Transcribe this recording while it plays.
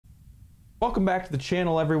Welcome back to the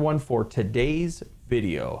channel, everyone. For today's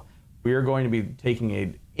video, we are going to be taking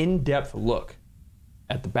an in-depth look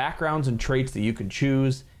at the backgrounds and traits that you can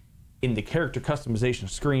choose in the character customization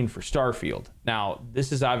screen for Starfield. Now,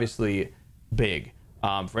 this is obviously big.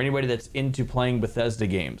 For anybody that's into playing Bethesda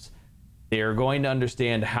games, they are going to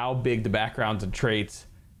understand how big the backgrounds and traits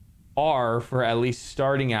are for at least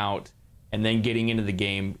starting out and then getting into the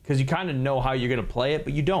game, because you kind of know how you're going to play it,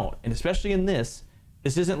 but you don't. And especially in this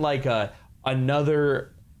isn't like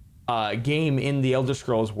another game in the Elder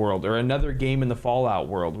Scrolls world or another game in the Fallout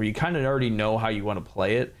world where you kind of already know how you want to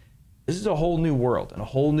play it. This is a whole new world and a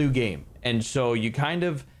whole new game, and so you kind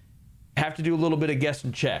of have to do a little bit of guess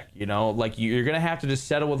and check. You know, like you're gonna have to just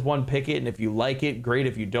settle with one picket, and if you like it, great.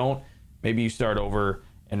 If you don't, maybe you start over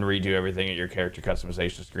and redo everything at your character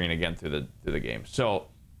customization screen again through the game. So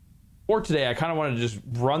for today, I kind of want to just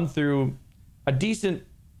run through a decent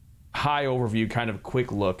high overview, kind of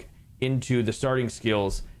quick look into the starting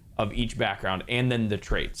skills of each background and then the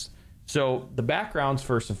traits. So the backgrounds,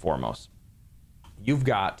 first and foremost, you've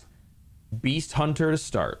got Beast Hunter to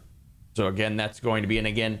start. So again, that's going to be, and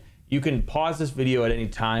again, you can pause this video at any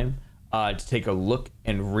time to take a look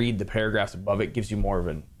and read the paragraphs above it. Gives you more of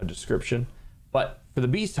a description. But for the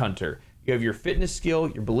Beast Hunter, you have your fitness skill,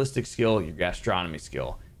 your ballistic skill, your gastronomy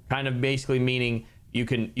skill. Kind of basically meaning you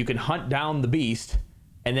can hunt down the beast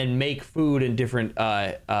and then make food and different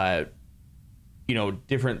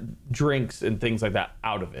different drinks and things like that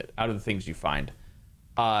out of the things you find.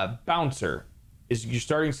 Bouncer is your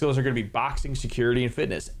starting skills are going to be boxing, security, and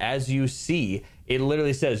fitness. As you see, it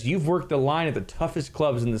literally says you've worked the line at the toughest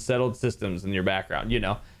clubs in the settled systems in your background,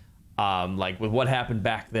 like with what happened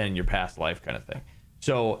back then in your past life kind of thing.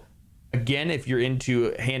 So again, if you're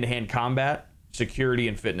into hand-to-hand combat, security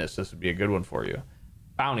and fitness, this would be a good one for you.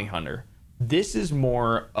 Bounty hunter, this is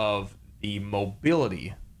more of the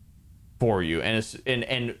mobility for you,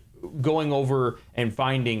 and going over and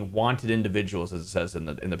finding wanted individuals, as it says in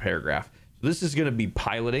the paragraph. So this is going to be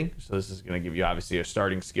piloting. So this is going to give you obviously a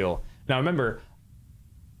starting skill. Now remember,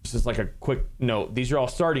 this is like a quick note, these are all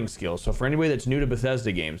starting skills. So for anybody that's new to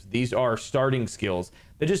Bethesda games, these are starting skills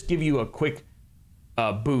that just give you a quick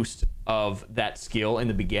boost of that skill in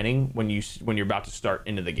the beginning when you're about to start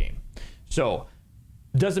into the game. So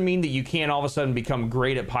doesn't mean that you can't all of a sudden become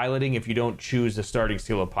great at piloting if you don't choose the starting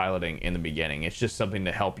skill of piloting in the beginning. It's just something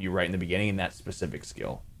to help you right in the beginning in that specific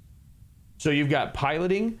skill. So you've got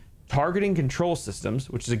piloting, targeting control systems,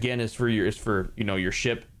 which is again is for your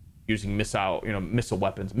ship using missile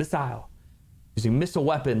weapons,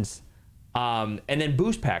 and then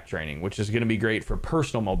boost pack training, which is going to be great for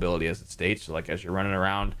personal mobility, as it states. So like as you're running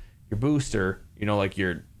around, your booster, like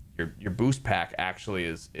your boost pack actually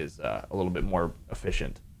is a little bit more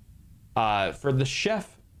efficient. For the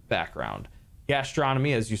chef background,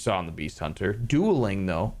 gastronomy, as you saw in the Beast Hunter. Dueling,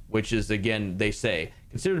 though, which is, again, they say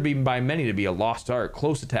considered to be by many to be a lost art,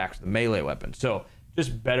 close attacks with a melee weapon. So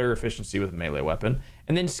just better efficiency with a melee weapon.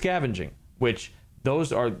 And then scavenging, which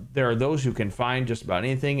there are those who can find just about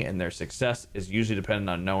anything, and their success is usually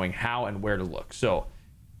dependent on knowing how and where to look. So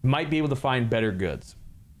might be able to find better goods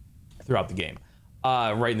throughout the game.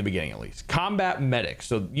 Right in the beginning, at least. Combat medic.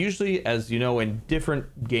 So usually, as you know, in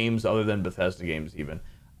different games other than Bethesda games even,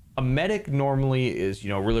 a medic normally is,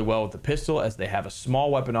 really well with the pistol, as they have a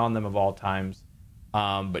small weapon on them of all times.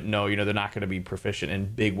 But no, they're not going to be proficient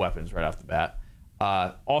in big weapons right off the bat.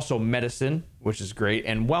 Also medicine, which is great,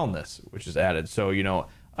 and wellness, which is added. So,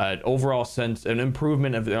 an overall sense, an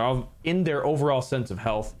improvement in their overall sense of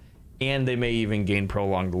health, and they may even gain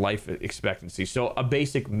prolonged life expectancy. So a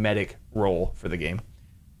basic medic role for the game.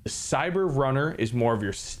 The cyber runner is more of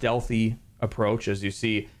your stealthy approach. As you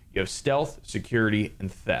see, you have stealth, security,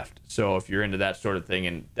 and theft. So if you're into that sort of thing,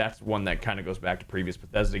 and that's one that kind of goes back to previous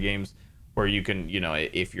Bethesda games, where you can,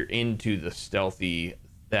 if you're into the stealthy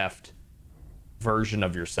theft version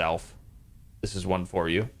of yourself, this is one for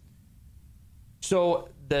you. So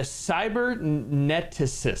the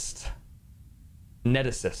cyberneticist,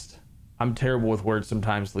 I'm terrible with words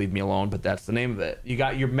sometimes, leave me alone, but that's the name of it. You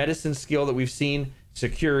got your medicine skill that we've seen,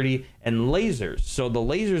 security, and lasers. So the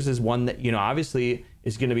lasers is one that, obviously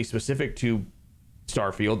is going to be specific to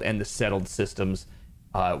Starfield and the settled systems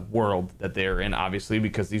world that they're in, obviously,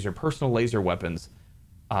 because these are personal laser weapons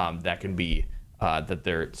that can be, that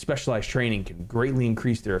their specialized training can greatly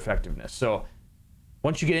increase their effectiveness. So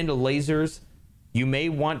once you get into lasers, you may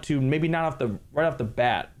want to, maybe not right off the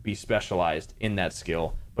bat, be specialized in that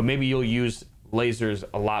skill, but maybe you'll use lasers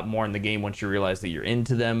a lot more in the game once you realize that you're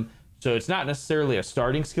into them. So it's not necessarily a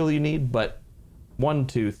starting skill you need, but one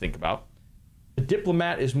to think about. The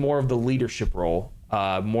diplomat is more of the leadership role,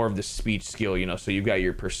 more of the speech skill, so you've got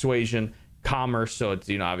your persuasion, commerce. So it's,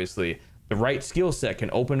 obviously the right skill set can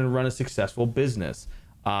open and run a successful business.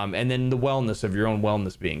 And then the wellness of your own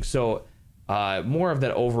wellness being. So more of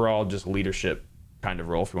that overall just leadership kind of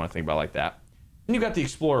role, if you want to think about it like that. Then you got the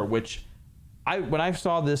explorer, which when I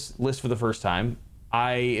saw this list for the first time,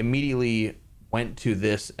 I immediately went to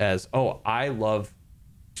this as, oh, I love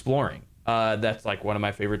exploring. That's like one of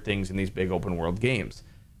my favorite things in these big open world games.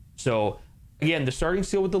 So again, the starting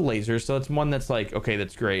skill with the lasers, so it's one that's like, okay,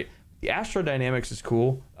 that's great. The astrodynamics is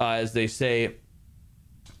cool, as they say,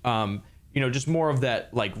 just more of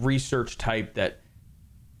that like research type that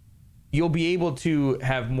you'll be able to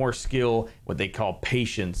have more skill, what they call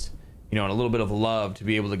patience, and a little bit of love to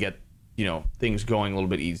be able to get, things going a little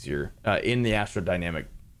bit easier in the astrodynamic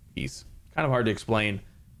piece. Kind of hard to explain,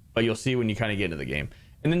 but you'll see when you kind of get into the game.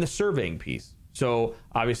 And then the surveying piece. So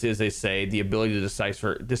obviously, as they say, the ability to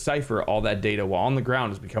decipher all that data while on the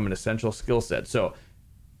ground has become an essential skill set. So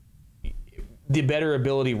the better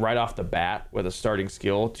ability right off the bat with a starting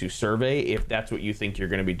skill to survey, if that's what you think you're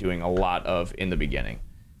going to be doing a lot of in the beginning.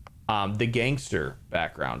 The gangster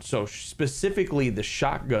background. So specifically the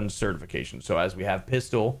shotgun certification. So as we have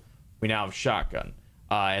pistol, we now have shotgun.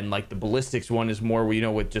 And like the ballistics one is more,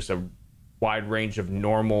 with just a wide range of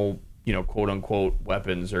normal, quote unquote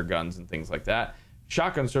weapons or guns and things like that.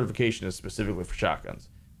 Shotgun certification is specifically for shotguns.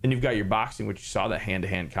 Then you've got your boxing, which you saw, that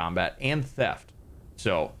hand-to-hand combat, and theft.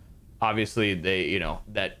 So obviously they,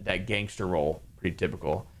 that gangster role, pretty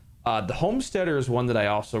typical. The homesteader is one that I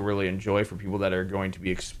also really enjoy for people that are going to be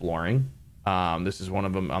exploring. This is one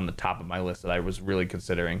of them on the top of my list that I was really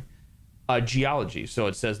considering. Geology. So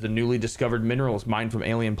it says the newly discovered minerals mined from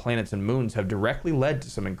alien planets and moons have directly led to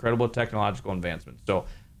some incredible technological advancements. So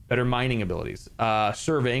better mining abilities.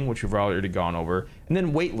 Surveying, which we've already gone over. And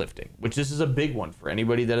then weightlifting, which this is a big one for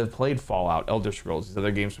anybody that have played Fallout, Elder Scrolls, these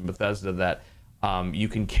other games from Bethesda that you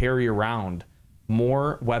can carry around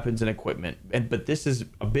more weapons and equipment. But this is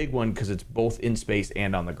a big one because it's both in space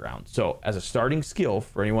and on the ground. So as a starting skill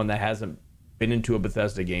for anyone that hasn't been into a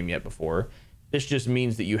Bethesda game yet before, this just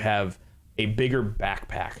means that you have a bigger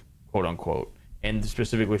backpack, quote unquote, and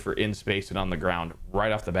specifically for in space and on the ground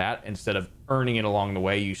right off the bat. Instead of earning it along the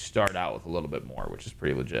way, you start out with a little bit more, which is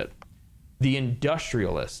pretty legit. The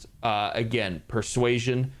industrialist, again,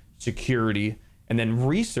 persuasion, security, and then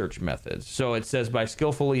research methods. So it says by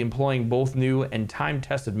skillfully employing both new and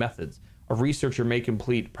time-tested methods, a researcher may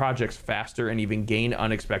complete projects faster and even gain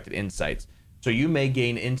unexpected insights. So you may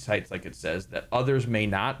gain insights, like it says, that others may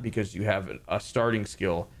not, because you have a starting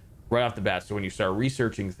skill right off the bat. So when you start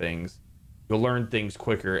researching things, you'll learn things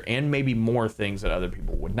quicker and maybe more things that other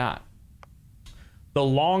people would not. The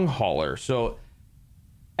long hauler. So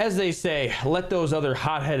as they say, let those other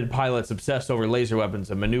hot-headed pilots obsess over laser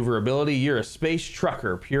weapons and maneuverability. You're a space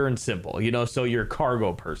trucker, pure and simple, so you're a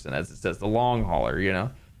cargo person, as it says, the long hauler, you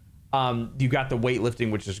got the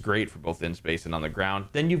weightlifting, which is great for both in space and on the ground.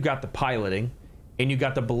 Then you've got the piloting, and you've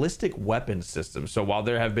got the ballistic weapon system. So while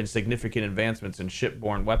there have been significant advancements in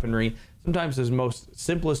shipborne weaponry, sometimes the most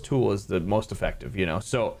simplest tool is the most effective,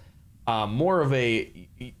 So more of a,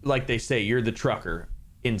 like they say, you're the trucker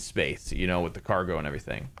in space, with the cargo and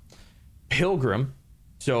everything. Pilgrim.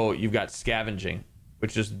 So you've got scavenging,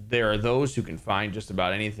 which is, there are those who can find just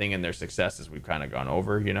about anything, and their successes we've kind of gone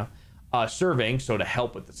over, surveying, so to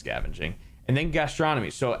help with the scavenging. And then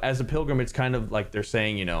gastronomy. So as a pilgrim, it's kind of like they're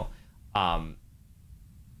saying, you know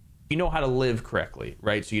how to live correctly,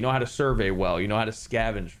 right? So you know how to survey well, you know how to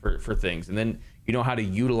scavenge for things, and then you know how to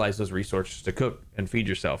utilize those resources to cook and feed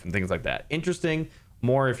yourself and things like that. Interesting,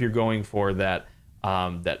 more if you're going for that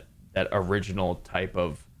that original type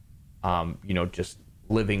of just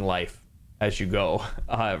living life as you go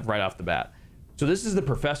right off the bat. So this is the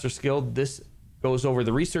professor skill. This goes over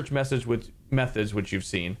the research methods which you've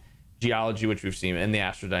seen, geology, which we've seen, and the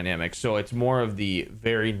astrodynamics. So it's more of the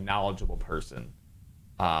very knowledgeable person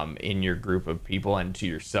in your group of people and to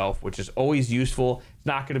yourself, which is always useful. It's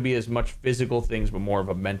not going to be as much physical things, but more of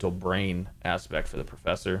a mental brain aspect for the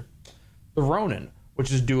professor. The Ronin,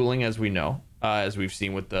 which is dueling, as we know, as we've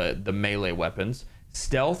seen with the melee weapons,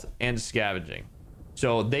 stealth and scavenging.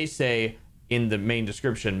 So they say in the main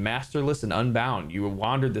description, masterless and unbound, you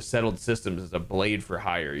wandered the settled systems as a blade for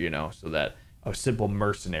hire, so that a simple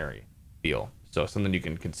mercenary feel. So something you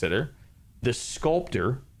can consider. The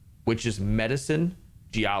sculptor, which is medicine,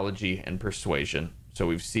 geology, and persuasion. So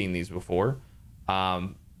we've seen these before.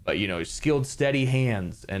 But skilled, steady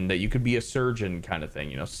hands, and that you could be a surgeon kind of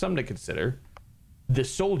thing, something to consider. The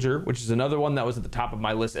soldier, which is another one that was at the top of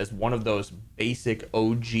my list as one of those basic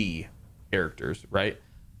OG characters, right?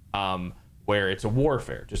 Where it's a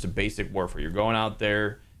warfare, just a basic warfare. You're going out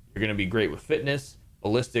there, you're going to be great with fitness,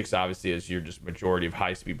 Ballistics, obviously, is your just majority of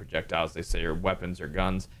high-speed projectiles, they say, or weapons or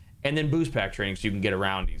guns. And then boost pack training, so you can get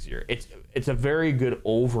around easier. It's a very good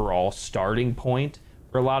overall starting point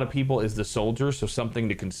for a lot of people is the soldier, so something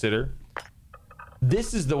to consider.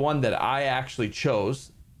 This is the one that I actually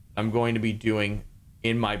chose. I'm going to be doing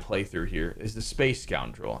in my playthrough here is the Space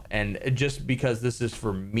Scoundrel. And just because this is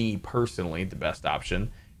for me personally the best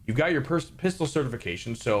option. You've got your pistol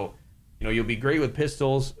certification, so you know you'll be great with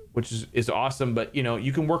pistols, which is awesome, but you know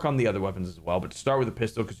you can work on the other weapons as well. But start with a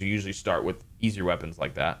pistol because you usually start with easier weapons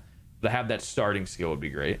like that. To have that starting skill would be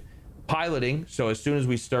great. Piloting, so as soon as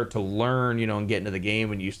we start to learn, you know, and get into the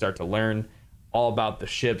game and you start to learn all about the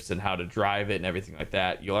ships and how to drive it and everything like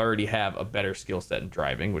that, you'll already have a better skill set in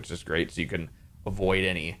driving, which is great, so you can avoid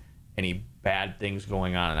any bad things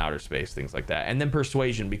going on in outer space, things like that. And then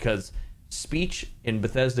persuasion, because speech in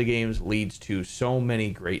Bethesda games leads to so many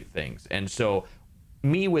great things. And so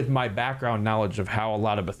me, with my background knowledge of how a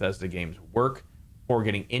lot of Bethesda games work, before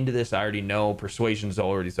getting into this, I already know persuasion's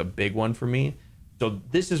already a big one for me. So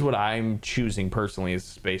this is what I'm choosing personally as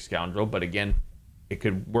Space Scoundrel, but again, it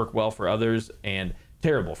could work well for others and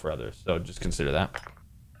terrible for others, so just consider that.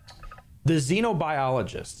 The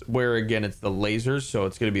Xenobiologist, where again it's the lasers, so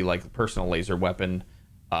it's going to be like personal laser weapon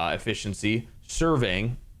efficiency,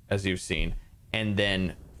 surveying, as you've seen, and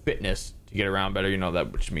then fitness to get around better, you know,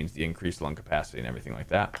 that, which means the increased lung capacity and everything like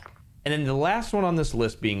that. And then the last one on this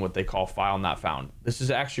list being what they call file not found. This is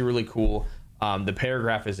actually really cool. The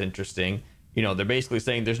paragraph is interesting. You know, they're basically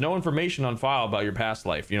saying there's no information on file about your past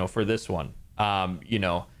life, you know, for this one. You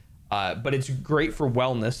know, but it's great for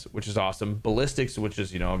wellness, which is awesome. Ballistics, which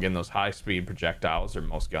is, you know, again, those high speed projectiles or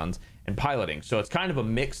most guns, and piloting. So it's kind of a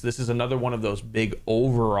mix. This is another one of those big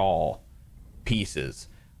overall pieces.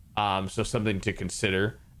 So something to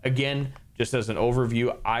consider. Again, just as an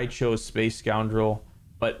overview, I chose Space Scoundrel,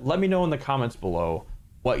 but let me know in the comments below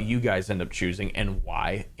what you guys end up choosing and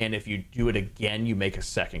why. And if you do it again, you make a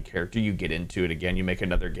second character, you get into it again, you make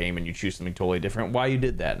another game and you choose something totally different, why you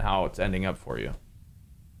did that and how it's ending up for you.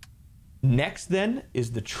 Next then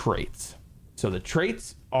is the traits. So the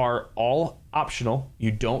traits are all optional.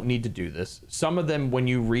 You don't need to do this. Some of them, when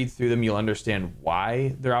you read through them, you'll understand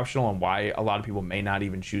why they're optional and why a lot of people may not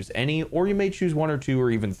even choose any, or you may choose 1 or 2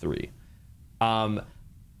 or even 3.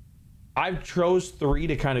 I've chose 3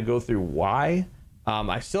 to kind of go through why.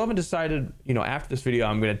 I still haven't decided, you know, after this video,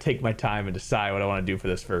 I'm going to take my time and decide what I want to do for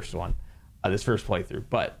this first one, this first playthrough.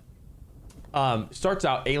 But starts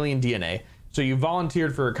out alien DNA. So you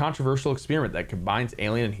volunteered for a controversial experiment that combines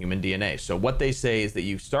alien and human DNA. So what they say is that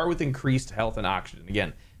you start with increased health and oxygen.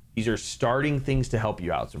 Again, these are starting things to help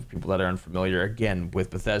you out. So for people that are unfamiliar, again, with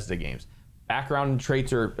Bethesda games, background and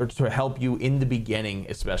traits are to help you in the beginning,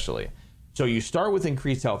 especially. So you start with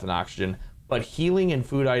increased health and oxygen, but healing and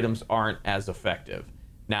food items aren't as effective.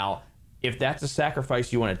 Now, if that's a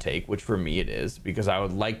sacrifice you want to take, which for me it is, because I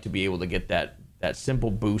would like to be able to get that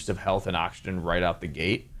simple boost of health and oxygen right out the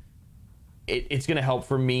gate, it's going to help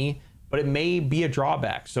for me, but it may be a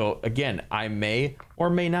drawback. So again, I may or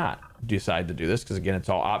may not decide to do this because again, it's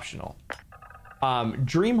all optional.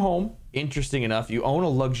 Dream home, interesting enough, you own a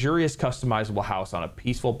luxurious customizable house on a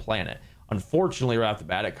peaceful planet. Unfortunately, right off the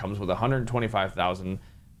bat, it comes with $125,000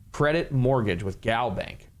 credit mortgage with Gal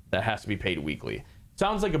Bank that has to be paid weekly.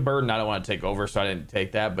 Sounds like a burden I don't want to take over, so I didn't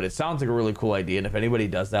take that, but it sounds like a really cool idea, and if anybody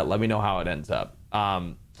does that, let me know how it ends up.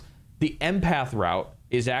 The empath route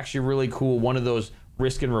is actually really cool, one of those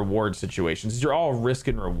risk and reward situations. These are all risk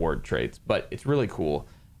and reward traits, but it's really cool.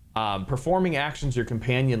 Performing actions your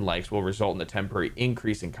companion likes will result in a temporary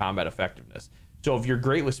increase in combat effectiveness. So if you're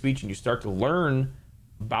great with speech and you start to learn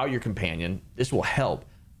about your companion, this will help.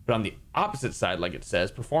 But on the opposite side, like it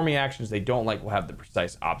says, performing actions they don't like will have the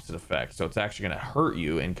precise opposite effect. So it's actually going to hurt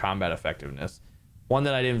you in combat effectiveness. One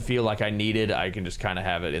that I didn't feel like I needed, I can just kind of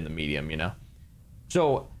have it in the medium, you know?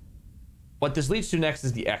 So what this leads to next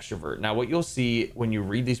is the extrovert. Now, what you'll see when you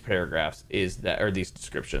read these paragraphs is that, or these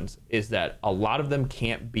descriptions, is that a lot of them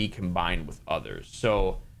can't be combined with others.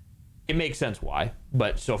 So it makes sense why.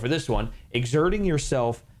 But so for this one, exerting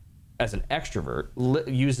yourself as an extrovert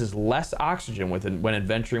uses less oxygen when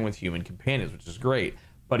adventuring with human companions, which is great,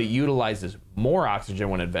 but it utilizes more oxygen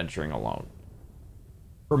when adventuring alone.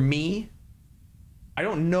 For me, I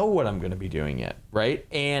don't know what I'm going to be doing yet, right?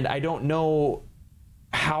 And I don't know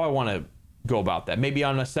how I want to go about that. Maybe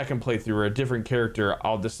on a second playthrough or a different character,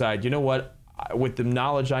 I'll decide, you know what, with the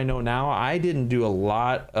knowledge I know now, I didn't do a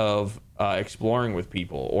lot of exploring with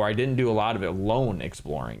people, or I didn't do a lot of it alone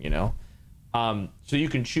exploring, you know? So you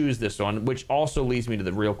can choose this one, which also leads me to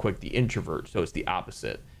the real quick, the introvert. So it's the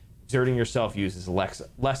opposite. Exerting yourself uses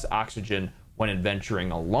less oxygen when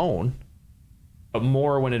adventuring alone. but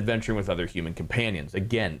more when adventuring with other human companions.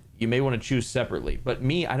 Again, you may want to choose separately, but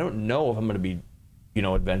me, I don't know if I'm going to be,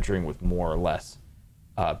 adventuring with more or less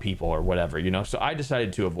people or whatever, so I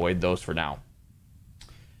decided to avoid those for now.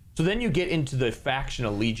 So then you get into the faction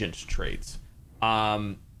allegiance traits,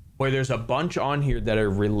 where there's a bunch on here that are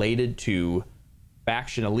related to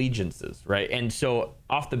faction allegiances, right? And so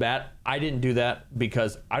off the bat, I didn't do that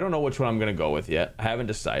because I don't know which one I'm going to go with yet. I haven't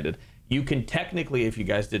decided. You can technically, if you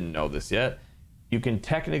guys didn't know this yet, you can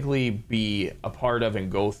technically be a part of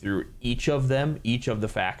and go through each of the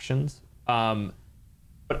factions.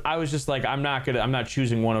 But I was just like, I'm not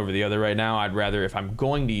choosing one over the other right now. I'd rather, if I'm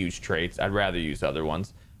going to use traits, I'd rather use other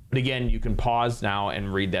ones. But again, you can pause now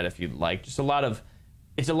and read that if you'd like. It's a lot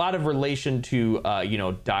of relation to,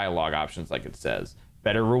 dialogue options, like it says.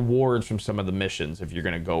 Better rewards from some of the missions if you're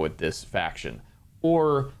going to go with this faction.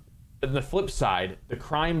 Or on the flip side, the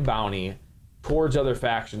crime bounty towards other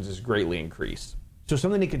factions is greatly increased. So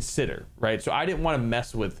something to consider, right? So I didn't want to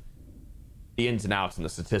mess with the ins and outs and the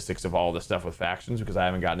statistics of all the stuff with factions because I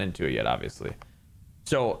haven't gotten into it yet, obviously.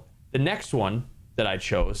 So the next one that I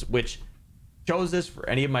chose, which chose this for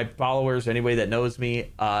any of my followers, anybody that knows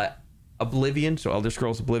me, Oblivion. So Elder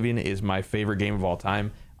Scrolls Oblivion is my favorite game of all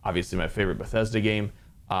time. Obviously my favorite Bethesda game.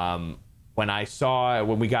 When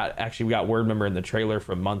we got word, remember, in the trailer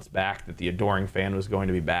from months back that the Adoring Fan was going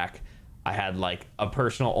to be back. I had like a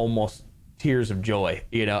personal almost tears of joy,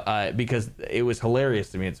 because it was hilarious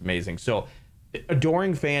to me. It's amazing. So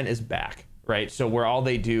Adoring Fan is back, right? So where all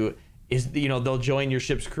they do is, they'll join your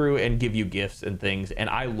ship's crew and give you gifts and things. And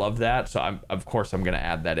I love that. So I'm going to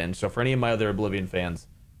add that in. So for any of my other Oblivion fans,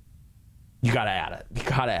 you got to add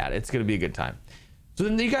it. It's going to be a good time. So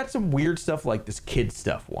then you got some weird stuff like this kid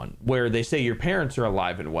stuff one, where they say your parents are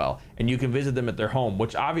alive and well, and you can visit them at their home,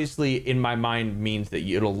 which obviously in my mind means that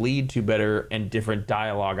it'll lead to better and different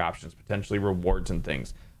dialogue options, potentially rewards and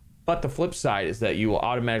things. But the flip side is that you will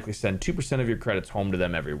automatically send 2% of your credits home to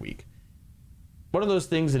them every week. One of those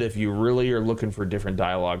things that if you really are looking for different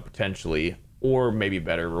dialogue potentially, or maybe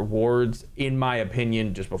better rewards, in my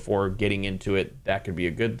opinion, just before getting into it, that could be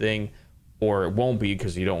a good thing. Or it won't be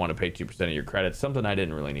because you don't want to pay 2% of your credits. Something I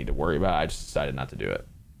didn't really need to worry about. I just decided not to do it.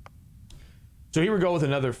 So here we go with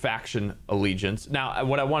another faction allegiance. Now,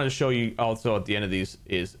 what I wanted to show you also at the end of these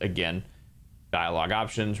is, again, dialogue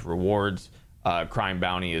options, rewards, crime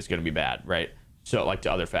bounty is going to be bad, right? So like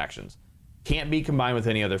to other factions. Can't be combined with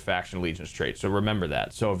any other faction allegiance trait. So remember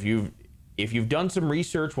that. So if you've done some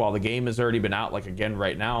research while the game has already been out, like again,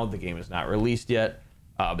 right now, the game is not released yet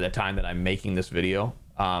by the time that I'm making this video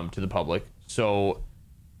to the public. So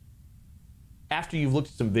after you've looked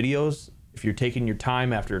at some videos, if you're taking your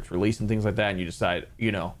time after it's released and things like that, and you decide,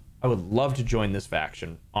 I would love to join this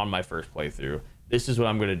faction on my first playthrough. This is what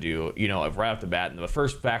I'm going to do. If right off the bat, the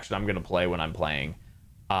first faction I'm going to play when I'm playing,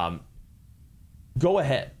 go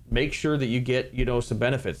ahead. Make sure that you get, some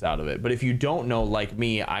benefits out of it. But if you don't know, like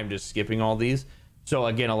me, I'm just skipping all these. So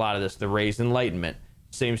again, a lot of this, the Raised Enlightenment,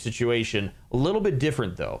 same situation, a little bit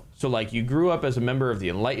different though. So like you grew up as a member of the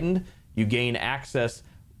Enlightened, you gain access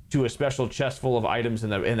to a special chest full of items in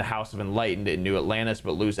the House of Enlightened in New Atlantis,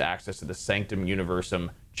 but lose access to the Sanctum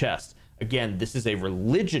Universum chest. Again, this is a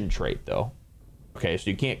religion trait though. Okay, so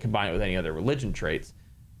you can't combine it with any other religion traits.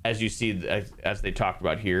 As you see, as they talked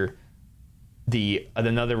about here,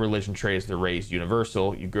 another religion trait is the Raised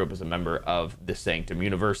Universal. You grew up as a member of the Sanctum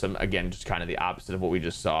Universum. Again, just kind of the opposite of what we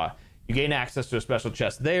just saw. You gain access to a special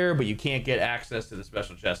chest there, but you can't get access to the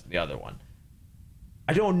special chest in the other one.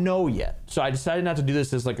 I don't know yet. So I decided not to do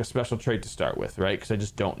this as like a special trait to start with, right? Because I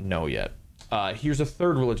just don't know yet. Here's a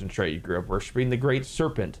third religion trait. You grew up worshiping the Great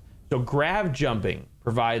Serpent. So grav jumping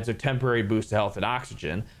provides a temporary boost to health and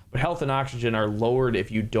oxygen, but health and oxygen are lowered if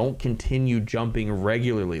you don't continue jumping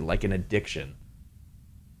regularly, like an addiction.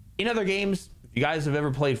 In other games, if you guys have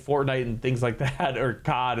ever played Fortnite and things like that, or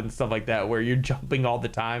COD and stuff like that, where you're jumping all the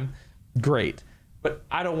time, great. But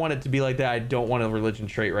I don't want it to be like that. I don't want a religion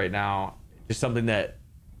trait right now. Just something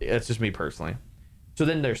that's just me personally. So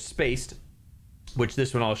then there's spaced, which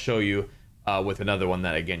this one I'll show you with another one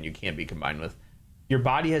that, again, you can't be combined with. Your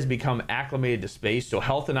body has become acclimated to space, so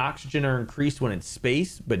health and oxygen are increased when in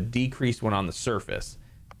space, but decreased when on the surface.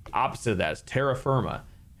 The opposite of that is terra firma.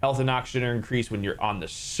 Health and oxygen are increased when you're on the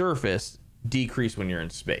surface, decreased when you're in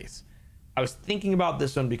space. I was thinking about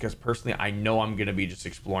this one because personally I know I'm going to be just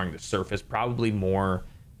exploring the surface probably more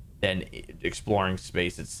than exploring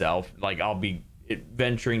space itself. Like I'll be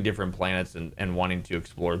venturing different planets and wanting to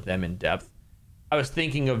explore them in depth. I was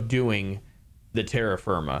thinking of doing the terra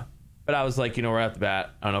firma, but I was like, right off the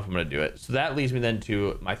bat, I don't know if I'm going to do it. So that leads me then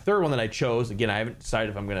to my third one that I chose. Again, I haven't decided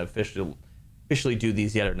if I'm going to officially do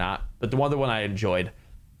these yet or not, but the other one I enjoyed.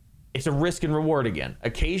 It's a risk and reward again.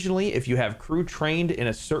 Occasionally, if you have crew trained in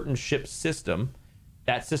a certain ship system,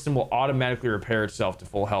 that system will automatically repair itself to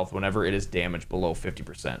full health whenever it is damaged below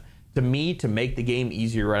 50%. To me, to make the game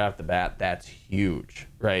easier right off the bat, that's huge,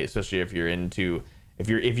 right? Especially if you're going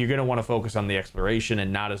to want to focus on the exploration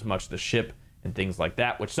and not as much the ship and things like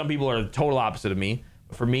that, which some people are the total opposite of me.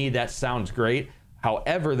 But for me, that sounds great.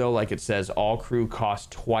 However, though, like it says, all crew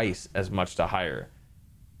cost twice as much to hire.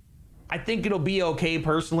 I think it'll be okay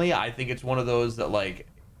personally. I think it's one of those that, like,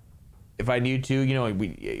 if I need to,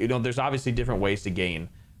 there's obviously different ways to gain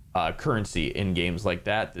currency in games like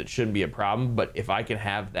that. That shouldn't be a problem. But if I can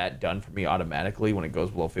have that done for me automatically when it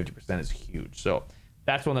goes below 50%, is huge. So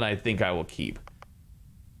that's one that I think I will keep.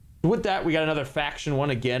 With that, we got another faction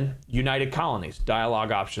one again. United Colonies,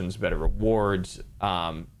 dialogue options, better rewards,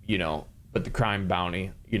 but the crime bounty,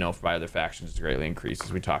 by other factions is greatly increased,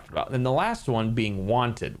 as we talked about. And then the last one being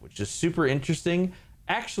Wanted, which is super interesting.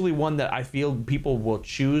 Actually, one that I feel people will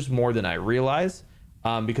choose more than I realize,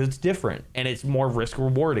 because it's different and it's more risk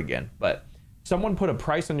reward again. But someone put a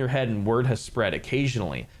price on your head and word has spread.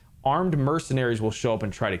 Occasionally, armed mercenaries will show up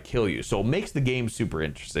and try to kill you. So it makes the game super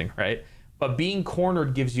interesting, right? But being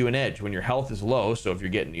cornered gives you an edge when your health is low. So if you're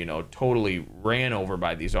getting, totally ran over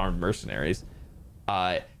by these armed mercenaries,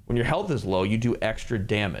 when your health is low, you do extra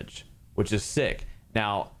damage, which is sick.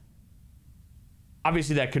 Now,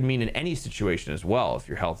 obviously that could mean in any situation as well. If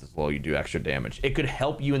your health is low, you do extra damage. It could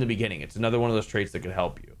help you in the beginning. It's another one of those traits that could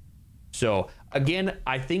help you. So again,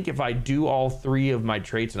 I think if I do all 3 of my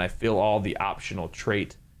traits and I fill all the optional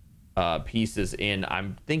trait pieces in,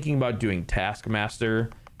 I'm thinking about doing Taskmaster.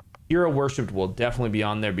 Hero Worshipped will definitely be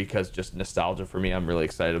on there because just nostalgia for me. I'm really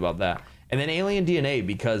excited about that. And then Alien DNA,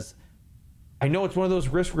 because I know it's one of those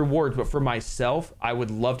risk rewards, but for myself, I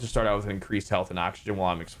would love to start out with increased health and oxygen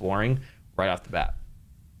while I'm exploring right off the bat.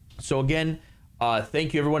 So again,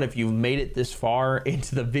 thank you everyone. If you've made it this far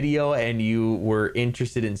into the video and you were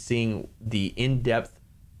interested in seeing the in-depth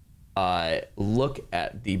look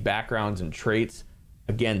at the backgrounds and traits,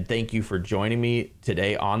 again, thank you for joining me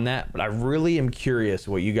today on that. But I really am curious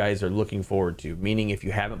what you guys are looking forward to, meaning if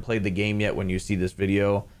you haven't played the game yet when you see this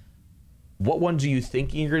video, what ones are you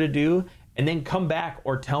thinking you're going to do? And then come back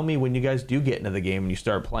or tell me when you guys do get into the game and you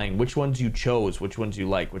start playing, which ones you chose, which ones you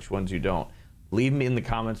like, which ones you don't. Leave me in the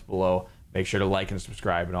comments below. Make sure to like and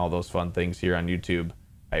subscribe and all those fun things here on YouTube.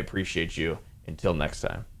 I appreciate you. Until next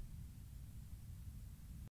time.